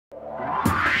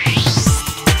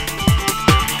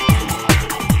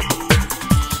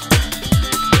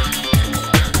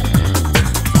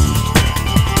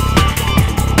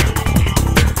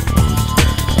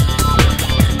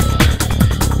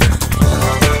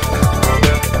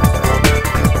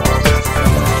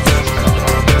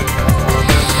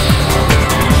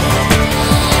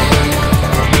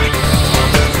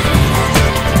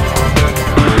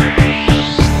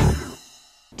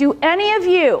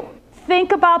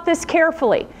about this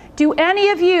carefully. Do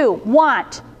any of you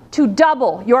want to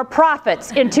double your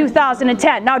profits in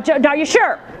 2010? Now, are you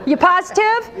sure? You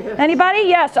positive? Anybody?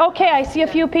 Yes. Okay, I see a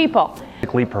few people.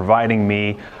 Providing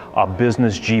me a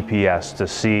business GPS to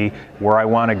see where I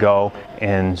want to go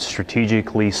and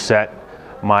strategically set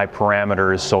my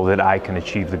parameters so that I can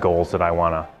achieve the goals that I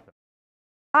want to.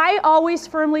 I always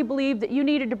firmly believed that you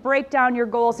needed to break down your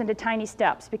goals into tiny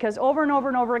steps, because over and over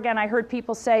and over again I heard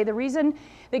people say the reason,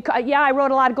 yeah, I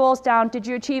wrote a lot of goals down. Did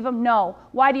you achieve them? No.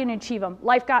 Why didn't you achieve them?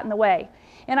 Life got in the way.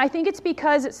 And I think it's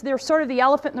because they're sort of the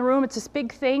elephant in the room. It's this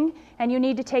big thing, and you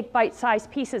need to take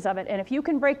bite-sized pieces of it. And if you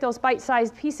can break those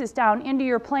bite-sized pieces down into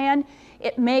your plan,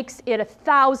 it makes it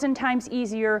 1,000 times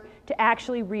easier to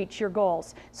actually reach your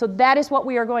goals. So that is what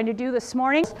we are going to do this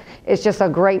morning. It's just a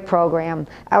great program.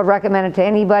 I would recommend it to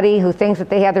anybody who thinks that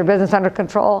they have their business under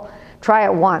control. Try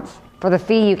it once. For the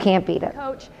fee, you can't beat it.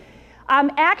 Coach.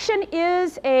 Action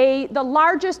is the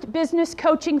largest business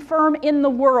coaching firm in the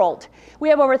world. We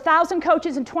have over 1,000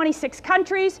 coaches in 26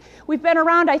 countries. We've been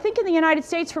around, I think, in the United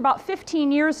States for about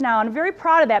 15 years now, and I'm very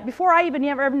proud of that. Before I even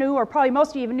ever knew, or probably most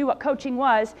of you even knew what coaching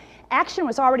was, Action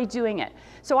was already doing it.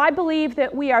 So I believe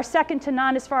that we are second to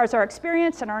none as far as our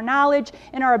experience and our knowledge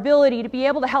and our ability to be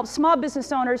able to help small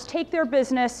business owners take their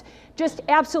business, just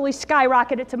absolutely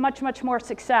skyrocket it to much, much more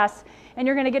success. And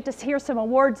you're going to get to hear some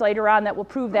awards later on that will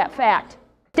prove that fact.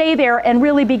 Stay there and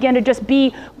really begin to just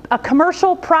be a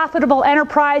commercial, profitable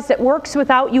enterprise that works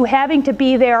without you having to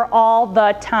be there all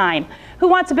the time. Who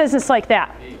wants a business like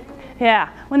that?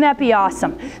 Yeah, wouldn't that be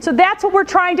awesome? So that's what we're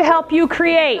trying to help you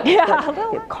create.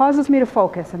 Yeah. It causes me to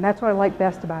focus, and that's what I like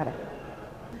best about it.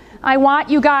 I want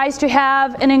you guys to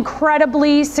have an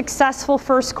incredibly successful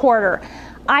first quarter.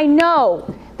 I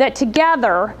know that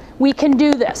together we can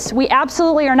do this. We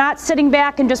absolutely are not sitting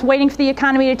back and just waiting for the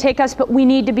economy to take us, but we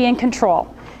need to be in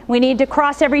control. We need to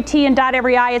cross every T and dot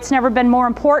every I. It's never been more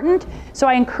important. So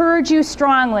I encourage you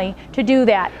strongly to do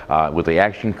that. With the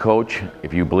Action Coach,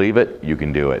 if you believe it, you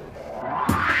can do it.